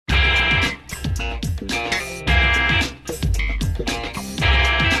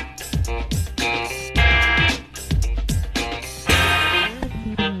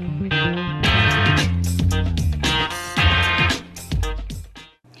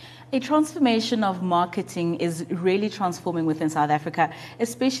A transformation of marketing is really transforming within South Africa,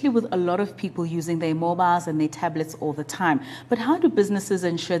 especially with a lot of people using their mobiles and their tablets all the time. But how do businesses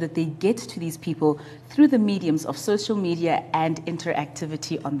ensure that they get to these people through the mediums of social media and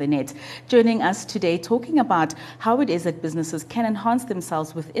interactivity on the net? Joining us today talking about how it is that businesses can enhance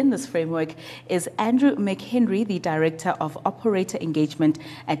themselves within this framework is Andrew McHenry, the Director of Operator Engagement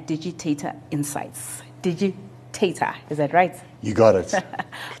at Digitator Insights. Digitator, is that right? You got it.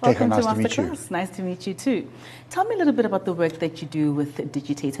 Welcome nice to to meet you. Masterclass. Nice to meet you too. Tell me a little bit about the work that you do with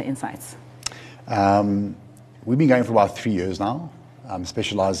Digitator Insights. We've been going for about 3 years now,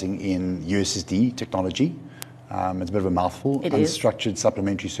 specializing in USSD technology. It's a bit of a mouthful. It is. Unstructured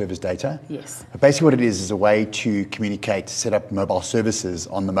supplementary service data. Yes. But basically what it is a way to communicate, set up mobile services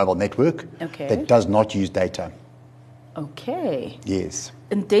on the mobile network that does not use data. Okay. Yes.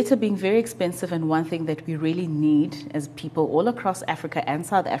 And data being very expensive and one thing that we really need as people all across Africa and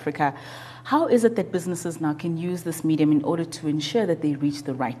South Africa, how is it that businesses now can use this medium in order to ensure that they reach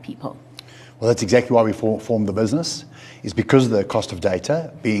the right people? Well, that's exactly why we formed the business, is because of the cost of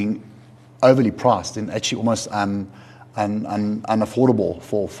data being overly priced and actually almost unaffordable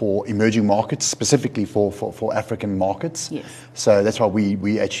for emerging markets, specifically for African markets. Yes. So that's why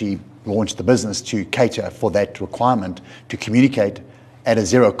we actually launched the business to cater for that requirement, to communicate at a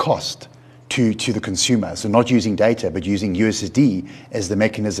zero cost to the consumer. So not using data, but using USSD as the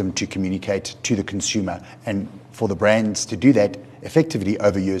mechanism to communicate to the consumer and for the brands to do that effectively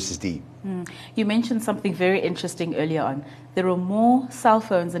over USSD. You mentioned something very interesting earlier on. There are more cell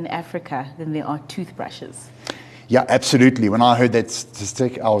phones in Africa than there are toothbrushes. Yeah, absolutely. When I heard that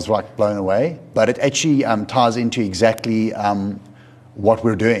statistic, I was like blown away. But it actually ties into exactly what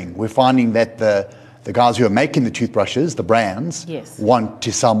we're doing. We're finding that the guys who are making the toothbrushes, the brands, want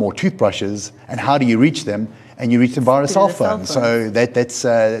to sell more toothbrushes. And how do you reach them? And you reach them via a cell phone. So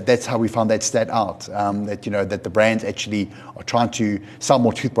that's how we found that stat out. That the brands actually are trying to sell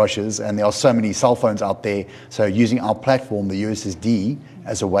more toothbrushes, and there are so many cell phones out there. So using our platform, the USSD,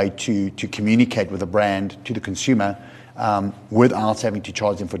 as a way to communicate with the brand to the consumer without having to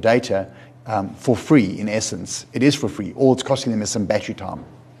charge them for data for free. In essence, it is for free. All it's costing them is some battery time.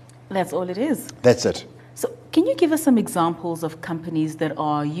 That's all it is. That's it. So can you give us some examples of companies that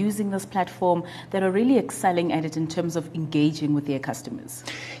are using this platform, that are really excelling at it in terms of engaging with their customers?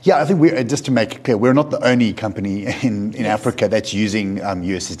 Yeah, I think just to make it clear, we're not the only company in Africa that's using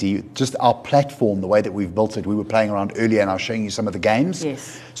USSD. Just our platform, the way that we've built it, we were playing around earlier and I was showing you some of the games.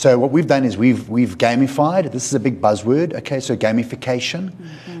 Yes. So what we've done is we've gamified. This is a big buzzword, okay, so gamification.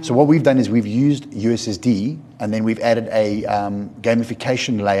 Mm-hmm. So what we've done is we've used USSD and then we've added a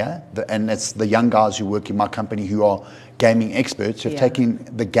gamification layer, and that's the young guys who work in my company who are gaming experts, who have taken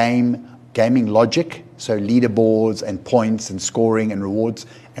the gaming logic, so leaderboards and points and scoring and rewards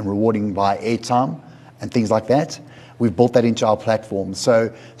and rewarding by airtime and things like that. We've built that into our platform.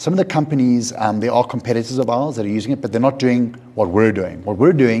 So some of the companies, there are competitors of ours that are using it, but they're not doing what we're doing. What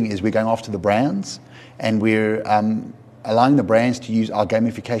we're doing is we're going after the brands, and we're allowing the brands to use our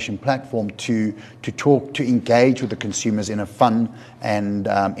gamification platform to talk, to engage with the consumers in a fun and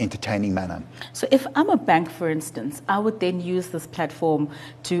entertaining manner. So if I'm a bank, for instance, I would then use this platform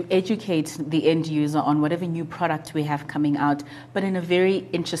to educate the end user on whatever new product we have coming out, but in a very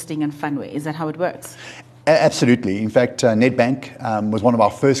interesting and fun way. Is that how it works? Absolutely. In fact, Nedbank was one of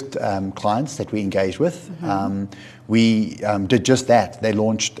our first clients that we engaged with. Mm-hmm. We did just that. They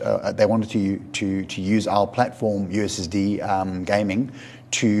launched. They wanted to use our platform, USSD Gaming,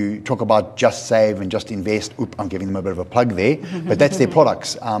 to talk about Just Save and Just Invest. I'm giving them a bit of a plug there, but that's their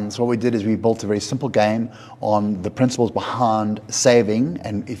products. So what we did is we built a very simple game on the principles behind saving,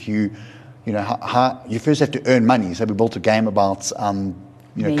 and if you how you first have to earn money. So we built a game about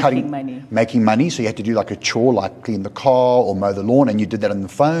making money. So you had to do like a chore, like clean the car or mow the lawn, and you did that on the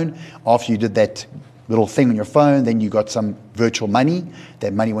phone. After you did that little thing on your phone, then you got some virtual money.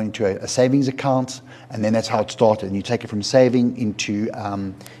 That money went into a savings account, and then that's how it started. And you take it from saving into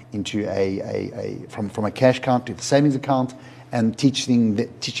from a cash account to the savings account, and teaching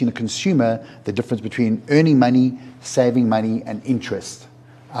the consumer the difference between earning money, saving money, and interest.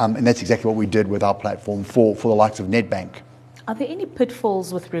 And that's exactly what we did with our platform for the likes of Nedbank. Are there any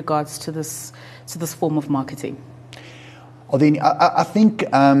pitfalls with regards to this form of marketing? I think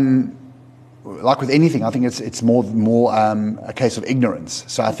like with anything, I think it's more a case of ignorance.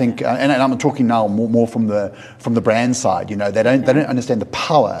 So I think, and I'm talking now more from the brand side. You know, they don't understand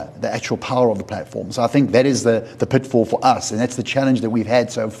the actual power of the platform. So I think that is the pitfall for us, and that's the challenge that we've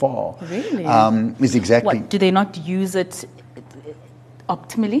had so far. Really, is exactly. What, do they not use it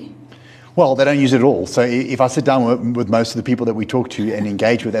optimally? Well, they don't use it at all. So if I sit down with most of the people that we talk to and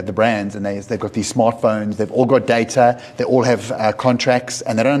engage with at the brands, and they've got these smartphones, they've all got data, they all have contracts,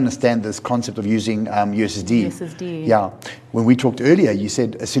 and they don't understand this concept of using USSD. USSD. Yeah. When we talked earlier, you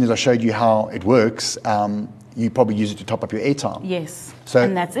said as soon as I showed you how it works, you probably use it to top up your airtime. Yes. So,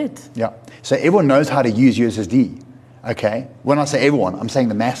 and that's it. Yeah. So everyone knows how to use USSD. Okay. When I say everyone, I'm saying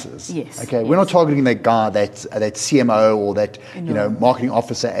the masses. Yes. Okay. Yes. We're not targeting that guy, that CMO or that marketing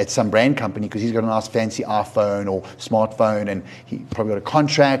officer at some brand company because he's got a nice fancy iPhone or smartphone and he probably got a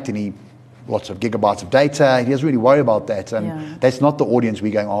contract and lots of gigabytes of data. He doesn't really worry about that. That's not the audience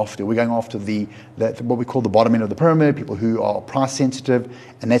we're going after. We're going after the what we call the bottom end of the pyramid, people who are price sensitive,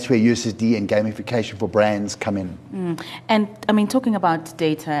 and that's where USSD and gamification for brands come in. And I mean, talking about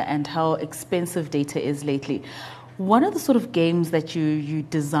data and how expensive data is lately, what are the sort of games that you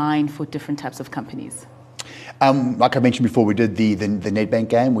design for different types of companies? Like I mentioned before, we did the NetBank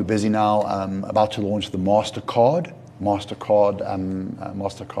game. We're busy now about to launch the MasterCard. MasterCard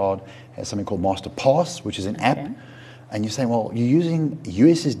has something called MasterPass, which is an app. And you're saying, well, you're using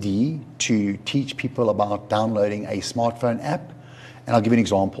USSD to teach people about downloading a smartphone app. And I'll give you an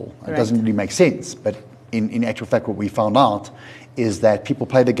example. It doesn't really make sense, but in actual fact, what we found out is that people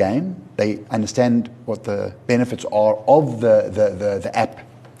play the game, they understand what the benefits are of the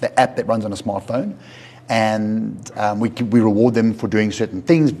app that runs on a smartphone, and we reward them for doing certain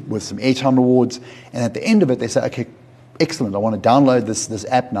things with some airtime rewards, and at the end of it they say, okay, excellent, I want to download this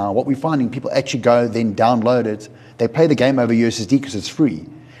app now. What we're finding, people actually go then download it, they play the game over USSD because it's free.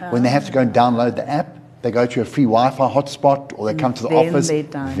 When they have to go and download the app, they go to a free Wi-Fi hotspot or they come to the office,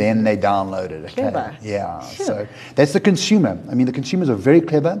 then they download it. Okay? Clever. Yeah, Sure. So that's the consumer. I mean, the consumers are very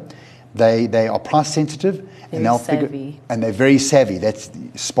clever. They are price sensitive and they'll savvy. And they're very savvy. That's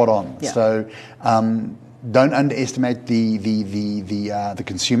spot on. Yeah. So don't underestimate the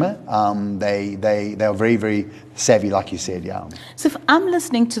consumer. They are very, very savvy, like you said. Yeah. So if I'm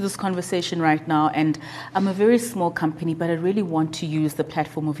listening to this conversation right now and I'm a very small company, but I really want to use the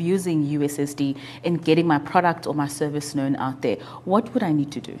platform of using USSD in getting my product or my service known out there, what would I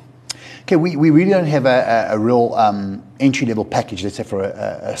need to do? Okay, we really don't have a real entry-level package, let's say, for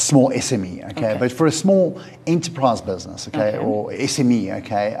a small SME, okay? But for a small enterprise business, or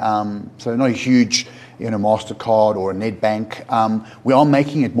SME, so not a huge, MasterCard or a NetBank, we are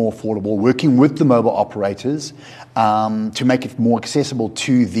making it more affordable, working with the mobile operators to make it more accessible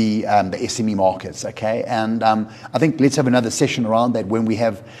to the SME markets, okay? And I think let's have another session around that when we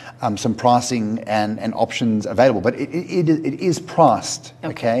have some pricing and options available. But it is priced,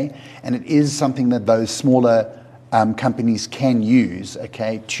 okay? And it is something that those smaller companies can use,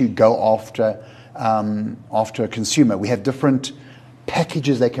 okay, to go after a consumer. We have different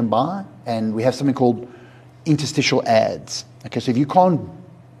packages they can buy, and we have something called interstitial ads. Okay, so if you can't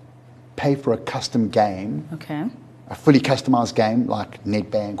pay for a custom game, a fully customized game like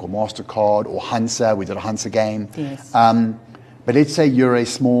NetBank or MasterCard or Hansa, we did a Hansa game. Yes. But let's say you're a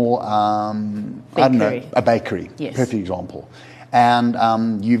small, a bakery, yes. Perfect example.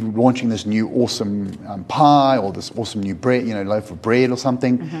 And you're launching this new awesome pie or this awesome new bread, loaf of bread or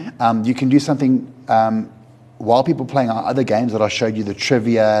something. You can do something while people are playing our other games that I showed you, the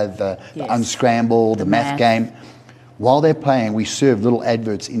trivia, the unscramble, the math game. While they're playing, we serve little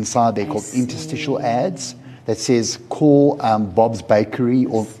adverts inside there called interstitial ads that says call Bob's Bakery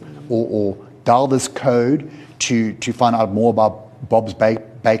or dial this code to find out more about Bob's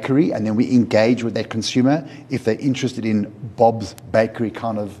Bakery, and then we engage with that consumer if they're interested in Bob's Bakery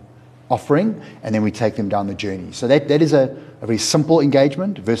kind of offering, and then we take them down the journey. So that is a very simple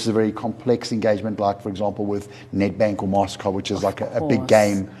engagement versus a very complex engagement, like, for example, with NetBank or MasterCard, which is like a big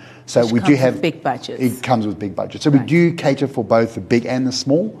game. So which we do have big budgets. It comes with big budgets. So we do cater for both the big and the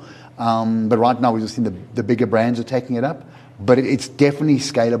small. But right now, we're just seeing the bigger brands are taking it up. But it's definitely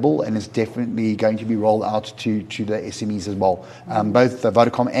scalable, and it's definitely going to be rolled out to the SMEs as well. Both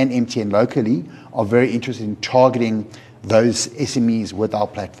Vodacom and MTN locally are very interested in targeting those SMEs with our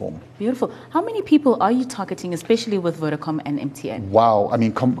platform. Beautiful. How many people are you targeting, especially with Vodacom and MTN? Wow. I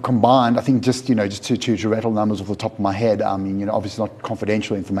mean, combined, I think just to rattle numbers off the top of my head, I mean, obviously not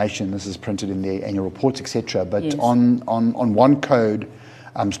confidential information. This is printed in the annual reports, etc. But yes. on one code,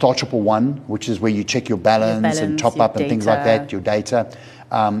 Star 111, which is where you check your balance and top up and things like that, your data.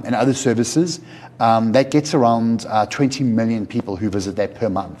 and other services, that gets around 20 million people who visit that per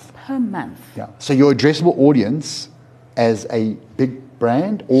month. Per month? Yeah. So your addressable audience as a big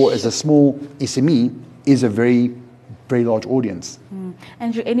brand or as a small SME is a very, very large audience.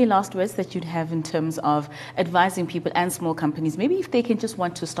 Andrew, any last words that you'd have in terms of advising people and small companies, maybe if they can just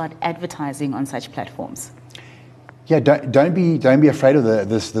want to start advertising on such platforms? Yeah, don't be afraid of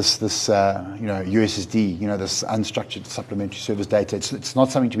this USSD, this unstructured supplementary service data. It's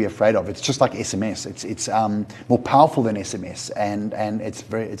not something to be afraid of. It's just like SMS. It's more powerful than SMS, and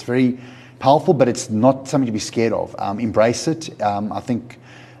it's very powerful, but it's not something to be scared of. Embrace it. I think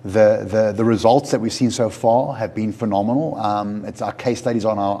the results that we've seen so far have been phenomenal. It's our case studies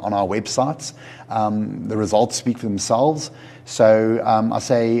on our websites. The results speak for themselves. So I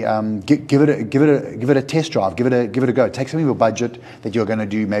say give it a test drive. Give it a go. Take some of your budget that you're going to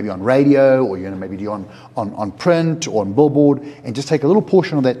do maybe on radio, or you're going to maybe do on print or on billboard, and just take a little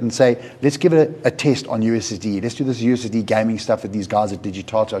portion of that and say, let's give it a test on USSD. Let's do this USSD gaming stuff that these guys at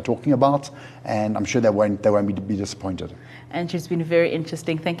Digitata are talking about, and I'm sure they won't be disappointed. Andrew, it's been very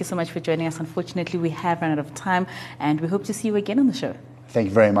interesting. Thank you so much for joining us. Unfortunately, we have run out of time, and we hope to see you again on the show. Thank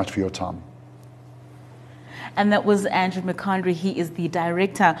you very much for your time. And that was Andrew McCondry. He is the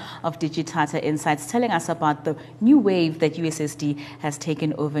director of Digitata Insights, telling us about the new wave that USSD has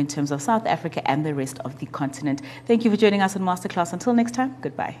taken over in terms of South Africa and the rest of the continent. Thank you for joining us on Masterclass. Until next time,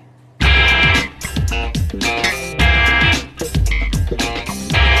 goodbye.